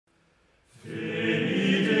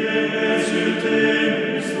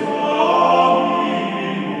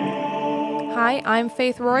Hi, I'm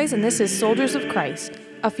Faith Royce, and this is Soldiers of Christ,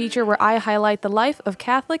 a feature where I highlight the life of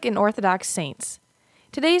Catholic and Orthodox saints.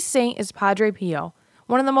 Today's saint is Padre Pio,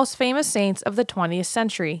 one of the most famous saints of the 20th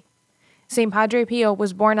century. St. Padre Pio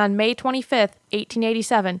was born on May 25,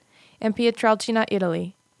 1887, in Pietrelcina,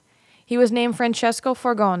 Italy. He was named Francesco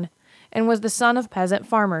Forgone and was the son of peasant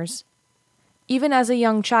farmers. Even as a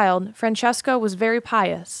young child, Francesco was very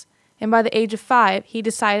pious, and by the age of 5, he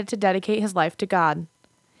decided to dedicate his life to God.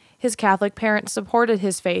 His Catholic parents supported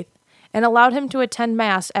his faith and allowed him to attend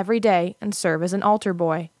Mass every day and serve as an altar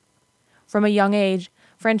boy. From a young age,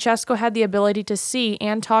 Francesco had the ability to see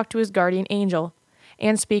and talk to his guardian angel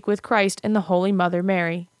and speak with Christ and the Holy Mother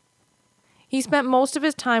Mary. He spent most of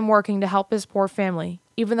his time working to help his poor family,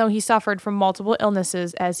 even though he suffered from multiple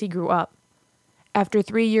illnesses as he grew up. After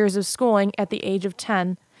 3 years of schooling at the age of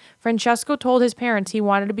 10, Francesco told his parents he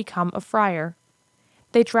wanted to become a friar.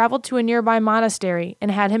 They traveled to a nearby monastery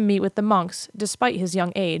and had him meet with the monks, despite his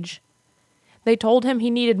young age. They told him he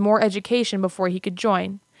needed more education before he could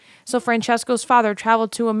join, so Francesco's father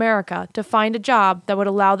traveled to America to find a job that would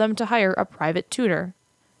allow them to hire a private tutor.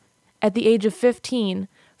 At the age of 15,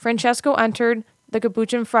 Francesco entered the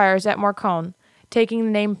Capuchin friars at Morcone, taking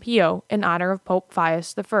the name Pio in honor of Pope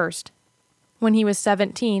Pius I. When he was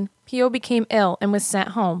 17, Pio became ill and was sent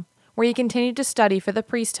home, where he continued to study for the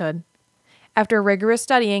priesthood. After rigorous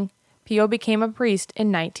studying, Pio became a priest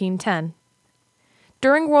in 1910.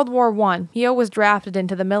 During World War I, Pio was drafted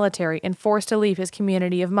into the military and forced to leave his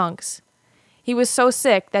community of monks. He was so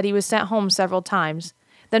sick that he was sent home several times,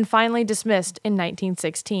 then finally dismissed in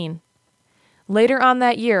 1916. Later on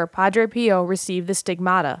that year, Padre Pio received the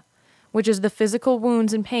stigmata, which is the physical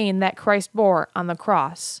wounds and pain that Christ bore on the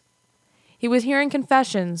cross. He was hearing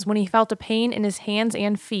confessions when he felt a pain in his hands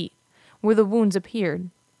and feet, where the wounds appeared.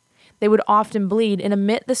 They would often bleed and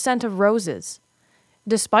emit the scent of roses.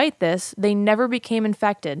 Despite this, they never became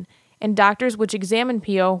infected, and doctors which examined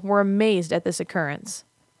Pio were amazed at this occurrence.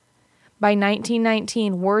 By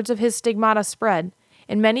 1919, words of his stigmata spread,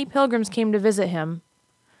 and many pilgrims came to visit him.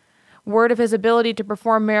 Word of his ability to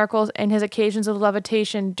perform miracles and his occasions of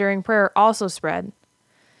levitation during prayer also spread.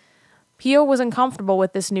 Pio was uncomfortable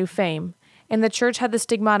with this new fame, and the church had the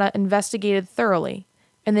stigmata investigated thoroughly,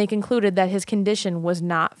 and they concluded that his condition was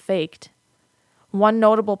not faked. One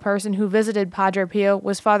notable person who visited Padre Pio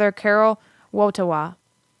was Father Carol Wotawa.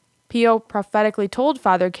 Pio prophetically told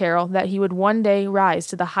Father Carol that he would one day rise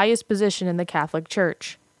to the highest position in the Catholic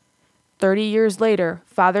Church. 30 years later,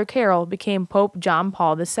 Father Carol became Pope John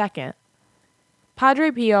Paul II.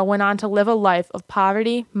 Padre Pio went on to live a life of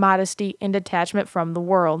poverty, modesty, and detachment from the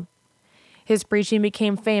world. His preaching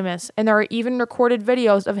became famous, and there are even recorded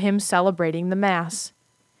videos of him celebrating the Mass.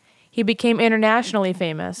 He became internationally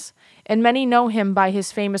famous, and many know him by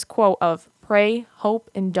his famous quote of, "Pray, hope,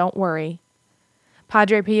 and don't worry."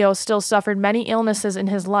 Padre Pio still suffered many illnesses in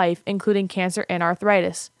his life, including cancer and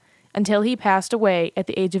arthritis, until he passed away at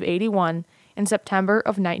the age of 81 in September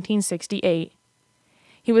of 1968.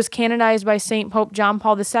 He was canonized by St. Pope John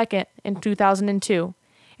Paul II in 2002,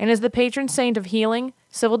 and is the patron saint of healing,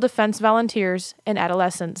 civil defense volunteers, and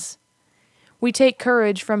adolescents. We take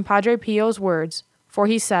courage from Padre Pio's words, for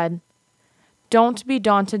he said, "Don't be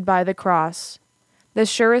daunted by the cross. The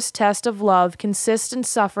surest test of love consists in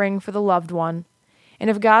suffering for the loved one, and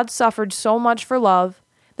if God suffered so much for love,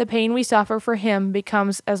 the pain we suffer for him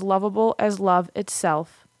becomes as lovable as love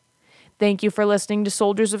itself." Thank you for listening to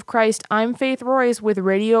Soldiers of Christ. I'm Faith Royce with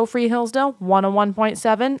Radio Free Hillsdale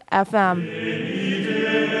 101.7 FM.